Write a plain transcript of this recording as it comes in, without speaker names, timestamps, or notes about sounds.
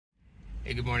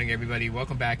Hey, good morning, everybody.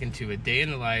 Welcome back into a day in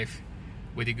the life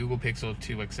with the Google Pixel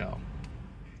 2 XL.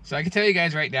 So I can tell you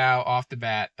guys right now, off the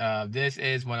bat, this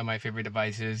is one of my favorite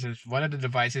devices. It's one of the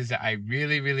devices that I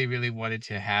really wanted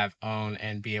to have, own,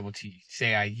 and be able to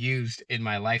say I used in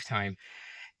my lifetime,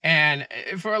 and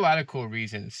for a lot of cool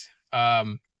reasons.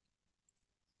 The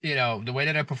way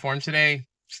that it performs today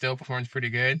still performs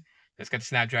pretty good. It's got the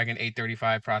Snapdragon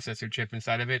 835 processor chip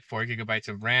inside of it, 4 GB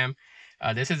of RAM.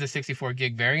 This is a 64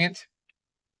 gig variant.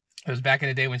 It was back in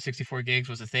the day when 64 gigs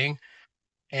was a thing.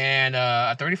 And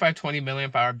a 3520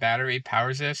 milliamp hour battery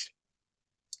powers this.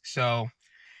 So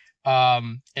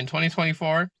in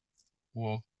 2024,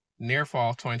 well, near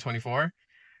fall 2024,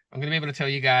 I'm going to be able to tell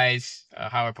you guys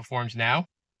how it performs now.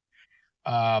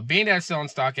 Being that it's still on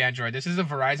stock Android, this is a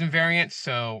Verizon variant,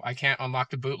 so I can't unlock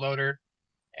the bootloader,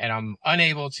 and I'm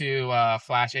unable to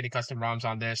flash any custom ROMs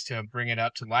on this to bring it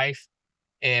up to life.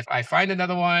 If I find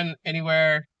another one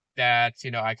anywhere that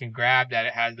I can grab that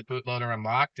it has the bootloader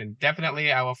unlocked, and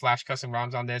definitely I will flash custom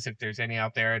ROMs on this if there's any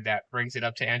out there that brings it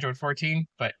up to Android 14,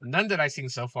 but none that I've seen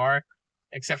so far,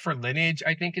 except for Lineage,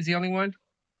 I think is the only one.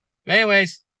 But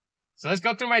anyways, so let's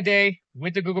go through my day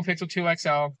with the Google Pixel 2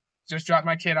 XL. Just dropped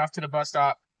my kid off to the bus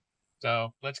stop,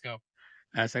 so let's go.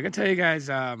 So I can tell you guys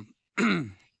a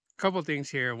couple things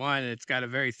here. One, it's got a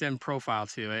very thin profile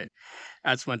to it.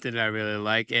 That's one thing that I really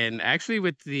like. And actually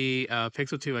with the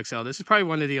Pixel 2 XL, this is probably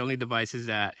one of the only devices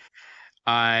that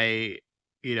I,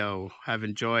 have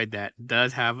enjoyed that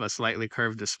does have a slightly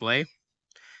curved display.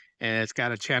 And it's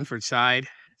got a chamfered side,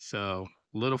 so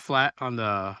a little flat on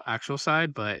the actual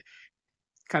side, but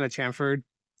kind of chamfered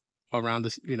around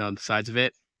the sides of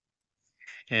it.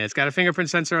 And it's got a fingerprint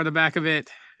sensor on the back of it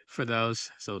for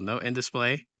those, so no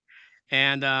in-display.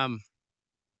 And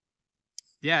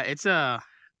yeah, it's a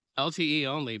LTE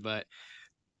only, but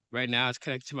right now it's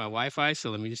connected to my Wi-Fi,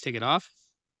 so let me just take it off.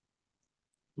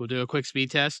 We'll do a quick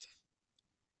speed test,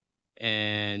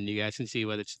 and you guys can see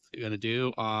what it's gonna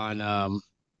do on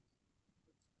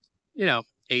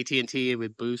AT&T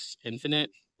with Boost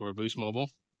Infinite or Boost Mobile.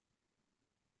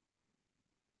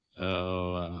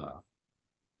 So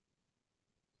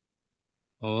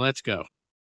let's go.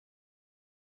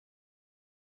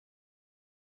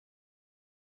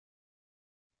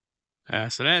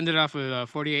 So that ended off with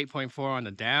 48.4 on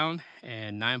the down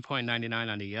and 9.99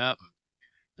 on the up.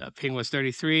 The ping was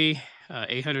 33,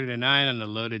 809 on the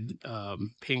loaded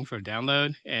ping for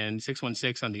download, and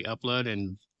 616 on the upload,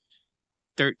 and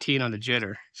 13 on the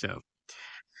jitter. So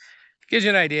gives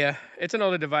you an idea. It's an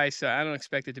older device, so I don't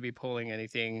expect it to be pulling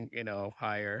anything,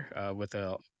 higher with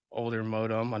a older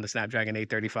modem on the Snapdragon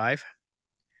 835.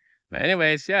 But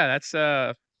anyways, yeah,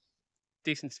 that's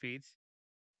decent speeds.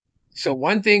 So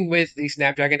one thing with the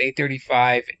Snapdragon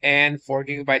 835 and 4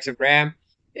 GB of RAM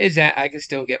is that I can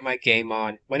still get my game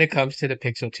on when it comes to the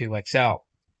Pixel 2 XL.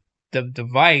 The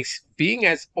device, being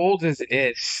as old as it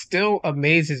is, still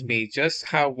amazes me just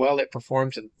how well it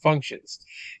performs and functions.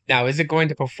 Now, is it going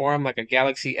to perform like a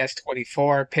Galaxy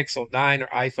S24, Pixel 9, or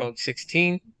iPhone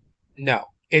 16? No,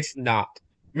 it's not.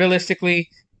 Realistically,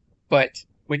 but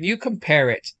when you compare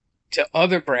it to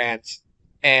other brands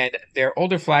and their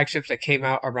older flagships that came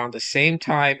out around the same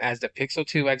time as the Pixel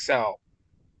 2 XL,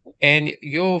 and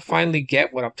you'll finally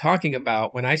get what I'm talking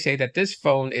about when I say that this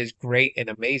phone is great and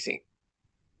amazing.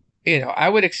 I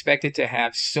would expect it to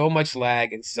have so much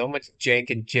lag and so much jank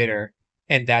and jitter,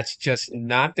 and that's just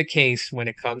not the case when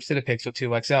it comes to the Pixel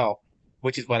 2 XL,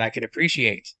 which is what I can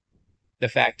appreciate. The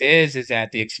fact is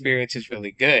that the experience is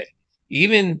really good.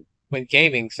 Even when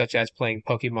gaming, such as playing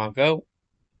Pokemon Go,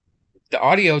 the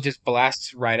audio just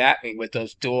blasts right at me with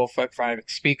those dual front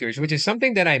speakers, which is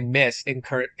something that I miss in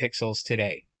current Pixels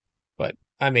today. But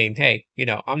I mean, hey,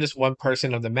 I'm just one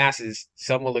person of the masses.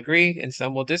 Some will agree and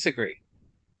some will disagree.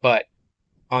 But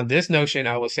on this notion,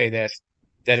 I will say this,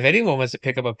 that if anyone wants to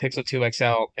pick up a Pixel 2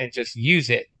 XL and just use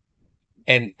it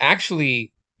and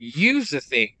actually use the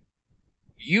thing,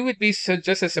 you would be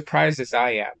just as surprised as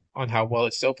I am on how well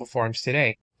it still performs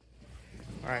today.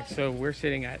 All right, so we're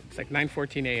sitting at, it's like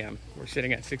 9:14 a.m. We're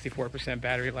sitting at 64%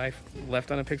 battery life left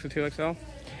on a Pixel 2 XL.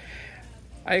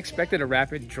 I expected a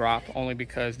rapid drop only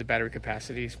because the battery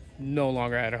capacity is no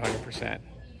longer at 100%,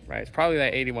 right? It's probably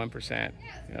at 81%.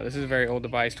 This is a very old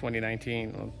device,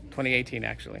 2019, well, 2018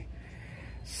 actually.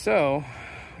 So,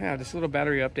 yeah, just a little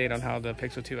battery update on how the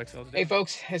Pixel 2 XL is doing. Hey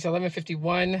folks, it's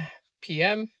 11:51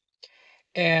 p.m.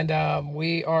 and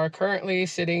we are currently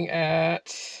sitting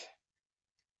at,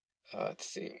 let's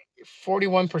see,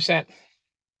 41%.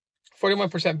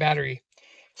 41% battery.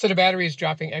 So the battery is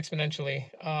dropping exponentially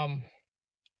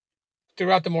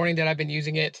throughout the morning that I've been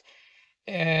using it.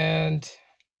 And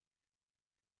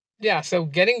yeah, so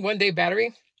getting 1 day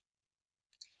battery,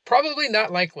 probably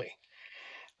not likely.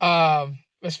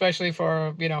 Especially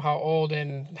for, how old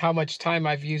and how much time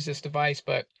I've used this device.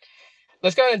 But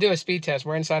let's go ahead and do a speed test.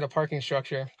 We're inside a parking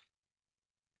structure,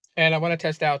 and I want to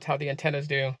test out how the antennas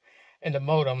do in the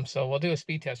modem. So we'll do a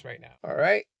speed test right now. All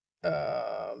right.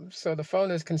 So the phone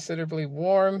is considerably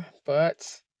warm, but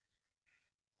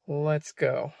let's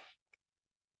go.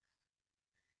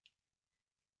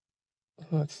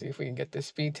 Let's see if we can get this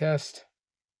speed test.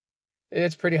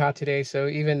 It's pretty hot today, so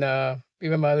even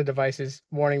my other device is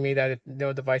warning me that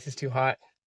no device is too hot.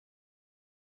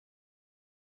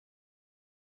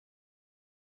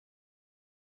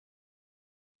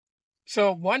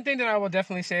 So one thing that I will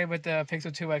definitely say with the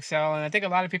Pixel 2 XL, and I think a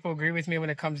lot of people agree with me when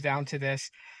it comes down to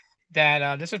this,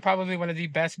 that this is probably one of the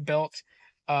best built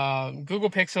Google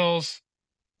Pixels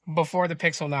before the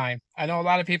Pixel 9. I know a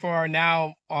lot of people are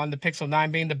now on the Pixel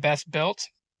 9 being the best built,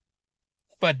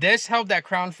 but this held that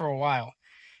crown for a while.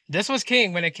 This was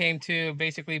king when it came to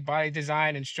basically body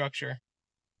design and structure.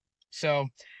 So,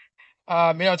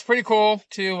 it's pretty cool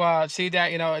to see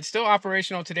that, it's still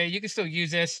operational today. You can still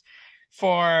use this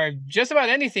for just about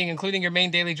anything, including your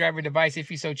main daily driver device,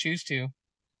 if you so choose to.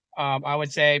 I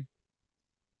would say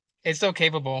it's still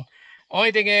capable.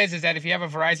 Only thing is that if you have a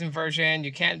Verizon version,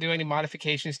 you can't do any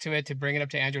modifications to it to bring it up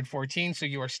to Android 14, so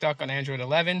you are stuck on Android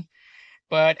 11.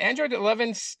 But Android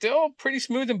 11 still pretty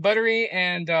smooth and buttery,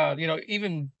 and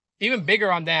even bigger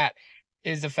on that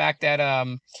is the fact that I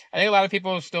think a lot of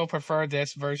people still prefer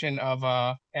this version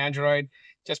of Android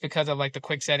just because of like the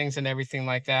quick settings and everything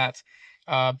like that.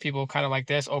 People kind of like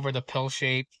this over the pill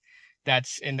shape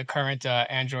that's in the current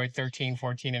Android 13,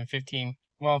 14, and 15.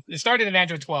 Well, it started in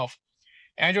Android 12.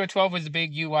 Android 12 was the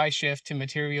big UI shift to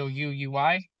Material U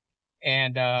UI,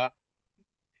 and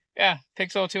yeah,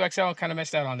 Pixel 2 XL kind of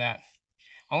missed out on that.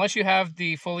 Unless you have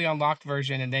the fully unlocked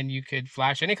version, and then you could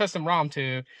flash any custom ROM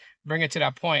to bring it to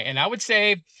that point. And I would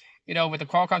say, with the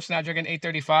Qualcomm Snapdragon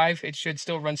 835, it should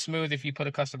still run smooth if you put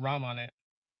a custom ROM on it.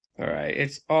 All right,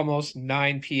 it's almost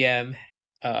 9 p.m.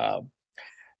 Uh,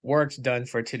 work's done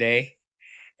for today.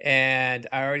 And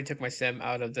I already took my SIM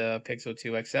out of the Pixel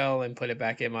 2 XL and put it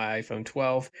back in my iPhone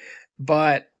 12.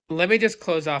 But let me just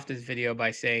close off this video by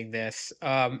saying this.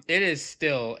 It is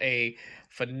still a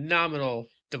phenomenal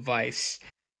device,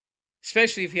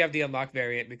 especially if you have the unlocked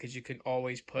variant, because you can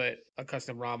always put a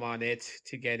custom ROM on it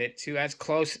to get it to as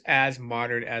close as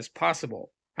modern as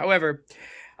possible. However,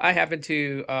 I happen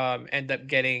to end up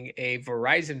getting a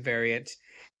Verizon variant,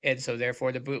 and so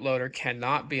therefore the bootloader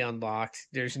cannot be unlocked.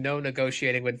 There's no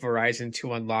negotiating with Verizon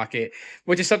to unlock it,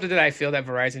 which is something that I feel that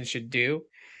Verizon should do.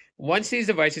 Once these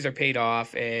devices are paid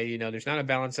off and there's not a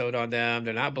balance owed on them,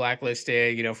 they're not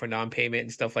blacklisted, for non-payment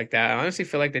and stuff like that. I honestly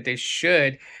feel like that they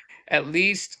should at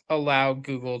least allow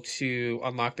Google to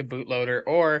unlock the bootloader,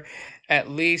 or at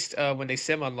least when they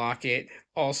sim unlock it,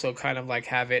 also kind of like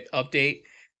have it update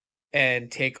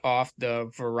and take off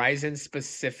the Verizon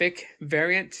specific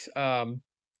variant,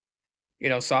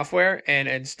 software, and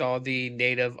install the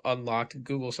native unlocked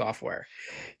Google software.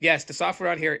 Yes, the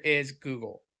software on here is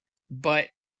Google, but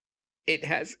it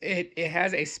has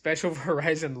a special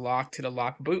Verizon lock to the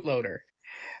lock bootloader.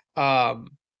 Um,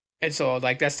 and so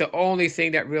like that's the only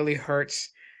thing that really hurts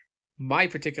my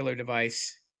particular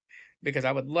device, because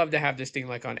I would love to have this thing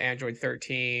like on Android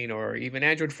 13 or even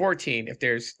Android 14 if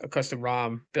there's a custom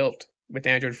ROM built with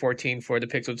Android 14 for the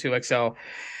Pixel 2 XL.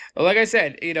 But like I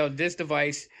said, this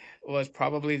device was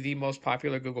probably the most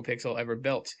popular Google Pixel ever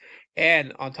built.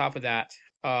 And on top of that,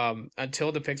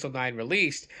 until the Pixel 9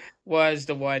 released, was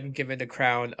the one given the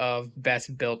crown of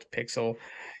best built Pixel.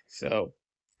 So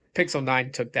Pixel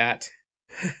 9 took that.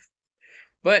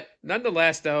 But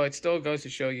nonetheless, though, it still goes to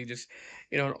show you just,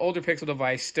 an older Pixel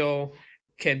device still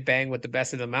can bang with the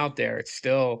best of them out there. It's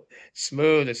still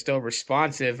smooth. It's still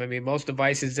responsive. I mean, most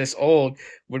devices this old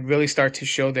would really start to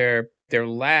show their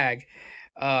lag.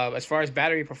 As far as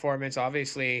battery performance,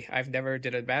 obviously, I've never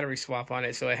did a battery swap on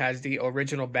it, so it has the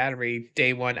original battery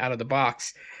day one out of the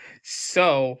box.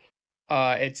 So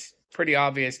it's pretty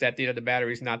obvious that the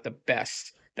battery is not the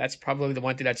best. That's probably the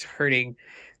one thing that's hurting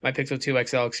my Pixel 2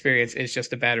 XL experience, is just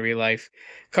the battery life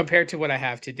compared to what I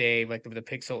have today, like the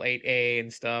Pixel 8a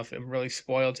and stuff. I'm really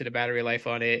spoiled to the battery life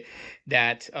on it,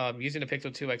 that using the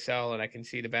Pixel 2 XL, and I can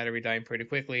see the battery dying pretty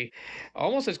quickly,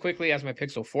 almost as quickly as my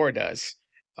Pixel 4 does,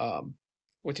 um,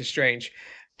 which is strange.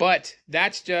 But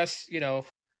that's just,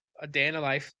 a day in the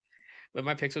life with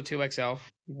my Pixel 2 XL.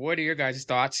 What are your guys'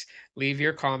 thoughts? Leave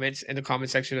your comments in the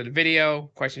comment section of the video,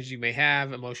 questions you may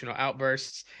have, emotional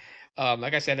outbursts.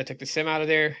 Like I said, I took the SIM out of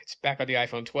there. It's back on the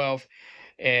iPhone 12,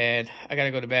 and I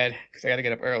gotta go to bed because I gotta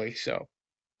get up early. So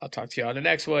I'll talk to you on the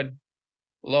next one.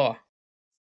 Aloha.